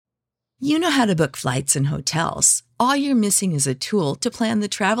You know how to book flights and hotels. All you're missing is a tool to plan the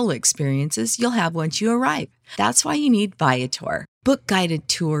travel experiences you'll have once you arrive. That's why you need Viator. Book guided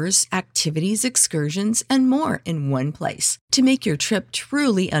tours, activities, excursions, and more in one place to make your trip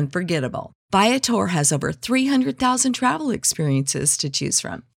truly unforgettable. Viator has over 300,000 travel experiences to choose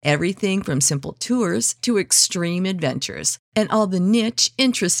from. Everything from simple tours to extreme adventures and all the niche,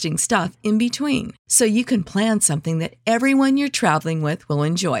 interesting stuff in between. So you can plan something that everyone you're traveling with will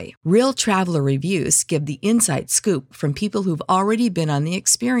enjoy. Real traveler reviews give the inside scoop from people who've already been on the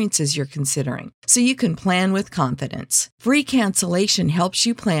experiences you're considering. So you can plan with confidence. Free cancellation helps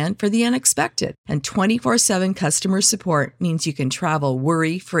you plan for the unexpected. And 24/7 customer support means you can travel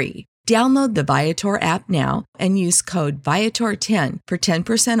worry-free. Download the Viator app now and use code Viator10 for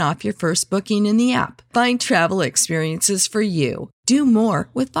 10% off your first booking in the app. Find travel experiences for you. Do more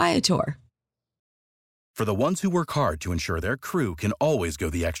with Viator. For the ones who work hard to ensure their crew can always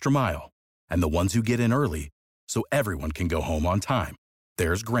go the extra mile, and the ones who get in early so everyone can go home on time,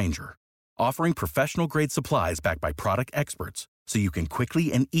 there's Grainger, offering professional-grade supplies backed by product experts so you can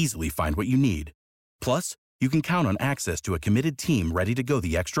quickly and easily find what you need. Plus, you can count on access to a committed team ready to go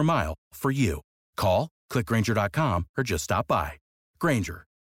the extra mile for you. Call, click Grainger.com, or just stop by. Grainger,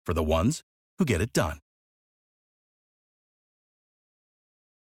 for the ones who get it done.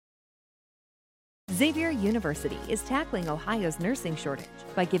 Xavier University is tackling Ohio's nursing shortage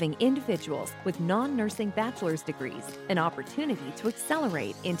by giving individuals with non-nursing bachelor's degrees an opportunity to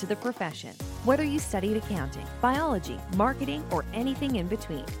accelerate into the profession. Whether you studied accounting, biology, marketing, or anything in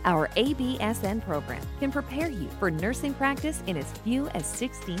between, our ABSN program can prepare you for nursing practice in as few as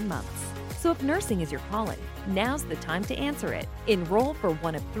 16 months. So if nursing is your calling, now's the time to answer it. Enroll for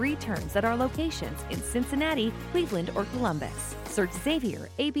one of 3 terms at our locations in Cincinnati, Cleveland, or Columbus. Search Xavier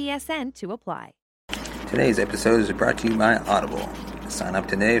ABSN to apply. Today's episode is brought to you by Audible. Sign up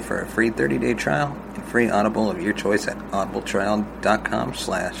today for a free 30-day trial and free Audible of your choice at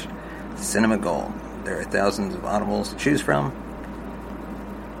audibletrial.com/cinemagold. There are thousands of Audibles to choose from.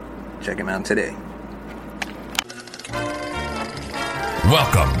 Check them out today.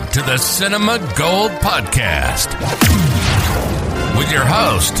 Welcome to the Cinema Gold Podcast with your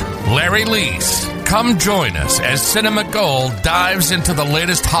host, Larry Leese. Come join us as Cinema Gold dives into the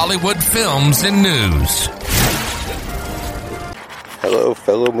latest Hollywood films and news. Hello,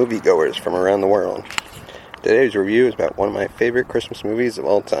 fellow moviegoers from around the world. Today's review is about one of my favorite Christmas movies of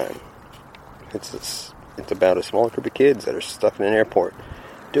all time. It's about a small group of kids that are stuck in an airport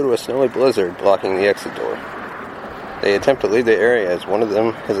due to a snowy blizzard blocking the exit door. They attempt to leave the area as one of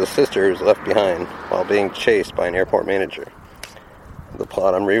them has a sister who's left behind while being chased by an airport manager. The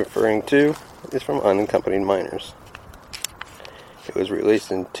plot I'm referring to is from Unaccompanied Minors. It was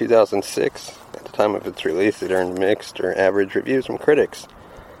released in 2006. At the time of its release, it earned mixed or average reviews from critics.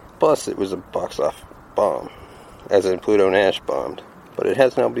 Plus, it was a box office bomb, as in Pluto Nash bombed. But it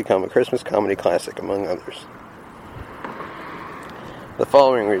has now become a Christmas comedy classic, among others. The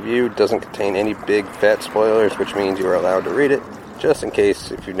following review doesn't contain any big fat spoilers, which means you are allowed to read it, just in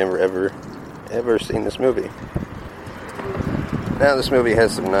case if you've never ever seen this movie. Now, this movie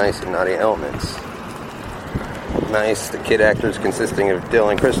has some nice and naughty elements. Nice, the kid actors consisting of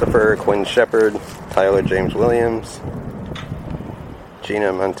Dylan Christopher, Quinn Shepard, Tyler James Williams,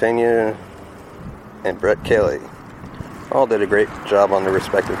 Gina Montaigne, and Brett Kelly all did a great job on their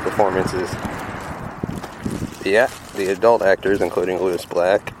respective performances. The adult actors, including Lewis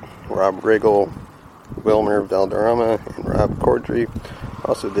Black, Rob Riggle, Wilmer Valderrama, and Rob Corddry,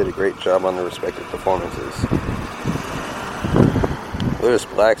 also did a great job on their respective performances. Lewis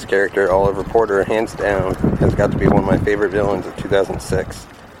Black's character, Oliver Porter, hands down, has got to be one of my favorite villains of 2006.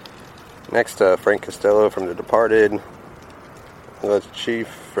 Next to Frank Costello from The Departed, Les Chief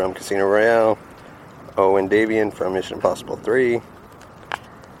from Casino Royale, Owen Davian from Mission Impossible 3,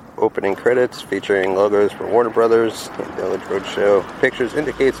 opening credits featuring logos for Warner Brothers and Village Roadshow Pictures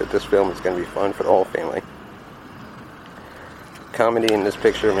indicates that this film is going to be fun for the whole family. Comedy in this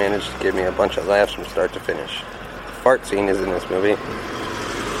picture managed to give me a bunch of laughs from start to finish. The fart scene is in this movie.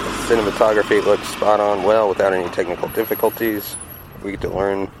 The cinematography looks spot on well without any technical difficulties. We get to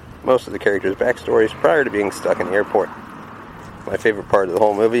learn most of the characters' backstories prior to being stuck in the airport. My favorite part of the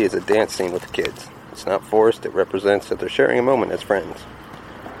whole movie is a dance scene with the kids. It's not forced, it represents that they're sharing a moment as friends.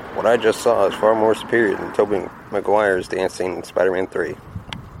 What I just saw is far more superior than Tobey Maguire's dance scene in Spider-Man 3.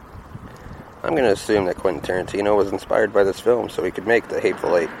 I'm going to assume that Quentin Tarantino was inspired by this film so he could make The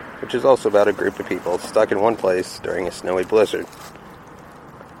Hateful Eight, which is also about a group of people stuck in one place during a snowy blizzard.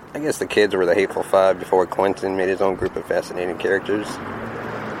 I guess the kids were the Hateful Five before Quentin made his own group of fascinating characters.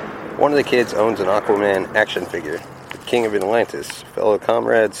 One of the kids owns an Aquaman action figure. the King of Atlantis, fellow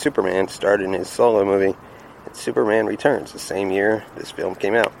comrade Superman starred in his solo movie, and Superman Returns, the same year this film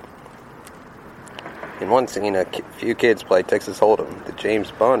came out. In one scene, a few kids play Texas Hold'em. The James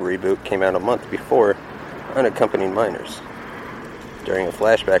Bond reboot came out a month before, unaccompanied minors. During a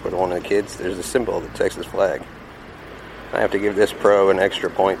flashback with one of the kids, there's a symbol of the Texas flag. I have to give this pro an extra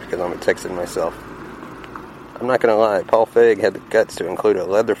point because I'm a Texan myself. I'm not going to lie, Paul Feig had the guts to include a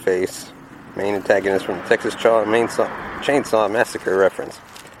Leatherface, main antagonist from the Texas Chainsaw Massacre reference.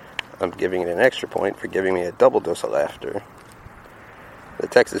 I'm giving it an extra point for giving me a double dose of laughter. The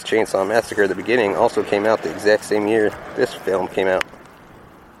Texas Chainsaw Massacre at the beginning also came out the exact same year this film came out.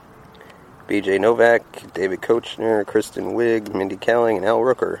 B.J. Novak, David Koechner, Kristen Wiig, Mindy Kaling, and Al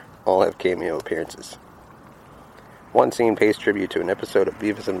Rooker all have cameo appearances. One scene pays tribute to an episode of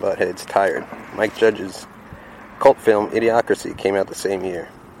Beavis and Butthead's Tired. Mike Judge's cult film Idiocracy came out the same year.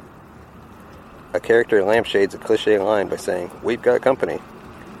 A character lampshades a cliché line by saying, "We've got company."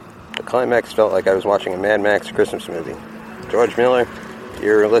 The climax felt like I was watching a Mad Max Christmas movie. George Miller, if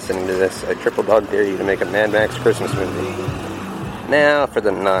you're listening to this, I triple dog dare you to make a Mad Max Christmas movie. Now for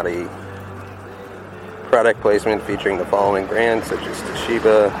the naughty. Product placement featuring the following brands such as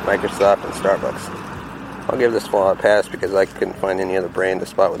Toshiba, Microsoft, and Starbucks. I'll give this flaw a pass because I couldn't find any other brand to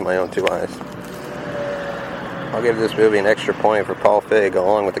spot with my own two eyes. I'll give this movie an extra point for Paul Feig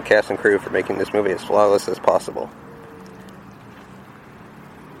along with the cast and crew for making this movie as flawless as possible.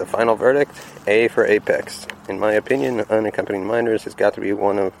 The final verdict, A for Apex. In my opinion, Unaccompanied Minors has got to be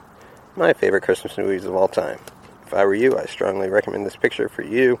one of my favorite Christmas movies of all time. If I were you, I strongly recommend this picture for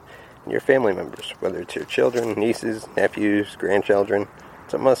you and your family members, whether it's your children, nieces, nephews, grandchildren.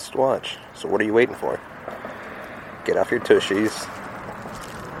 It's a must watch, so what are you waiting for? Get off your tushies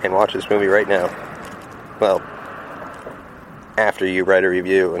and watch this movie right now. Well, after you write a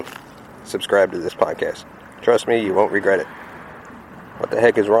review and subscribe to this podcast. Trust me, you won't regret it. What the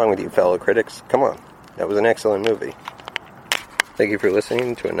heck is wrong with you, fellow critics? Come on, that was an excellent movie. Thank you for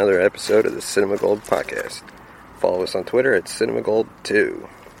listening to another episode of the Cinema Gold Podcast. Follow us on Twitter at CinemaGold2,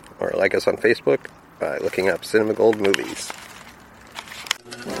 or like us on Facebook by looking up Cinema Gold Movies.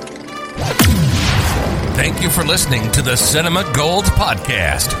 Thank you for listening to the Cinema Gold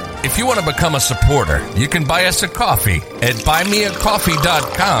Podcast. If you want to become a supporter, you can buy us a coffee at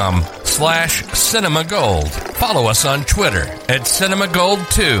buymeacoffee.com/cinemagold. Follow us on Twitter at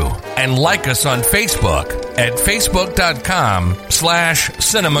CinemaGold2 and like us on Facebook at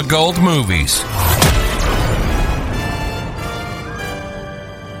facebook.com/cinemagoldmovies.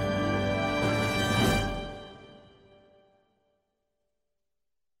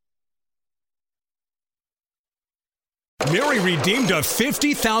 Mary redeemed a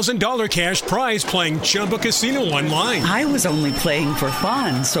 $50,000 cash prize playing Chumba Casino online. I was only playing for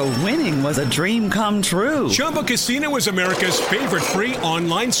fun, so winning was a dream come true. Chumba Casino is America's favorite free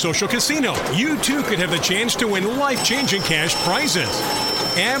online social casino. You too could have the chance to win life-changing cash prizes.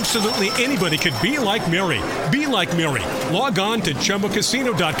 Absolutely anybody could be like Mary. Be like Mary. Log on to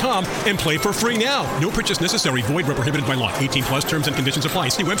ChumbaCasino.com and play for free now. No purchase necessary. Void where prohibited by law. 18 plus terms and conditions apply.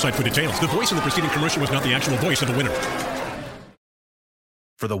 See website for details. The voice in the preceding commercial was not the actual voice of the winner.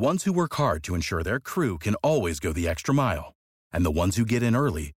 For the ones who work hard to ensure their crew can always go the extra mile, and the ones who get in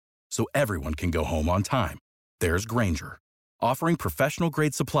early so everyone can go home on time, there's Grainger, offering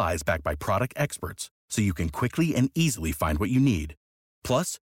professional-grade supplies backed by product experts so you can quickly and easily find what you need.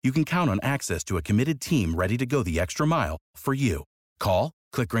 Plus, you can count on access to a committed team ready to go the extra mile for you. Call,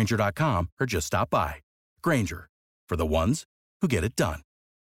 click Grainger.com, or just stop by. Grainger, for the ones who get it done.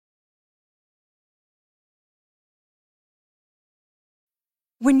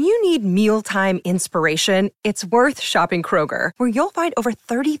 When you need mealtime inspiration, it's worth shopping Kroger, where you'll find over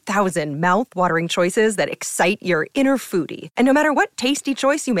 30,000 mouth-watering choices that excite your inner foodie. And no matter what tasty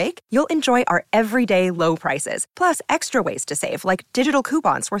choice you make, you'll enjoy our everyday low prices, plus extra ways to save, like digital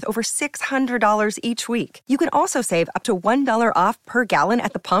coupons worth over $600 each week. You can also save up to $1 off per gallon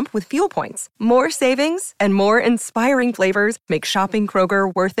at the pump with fuel points. More savings and more inspiring flavors make shopping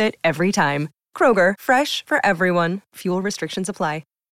Kroger worth it every time. Kroger, fresh for everyone. Fuel restrictions apply.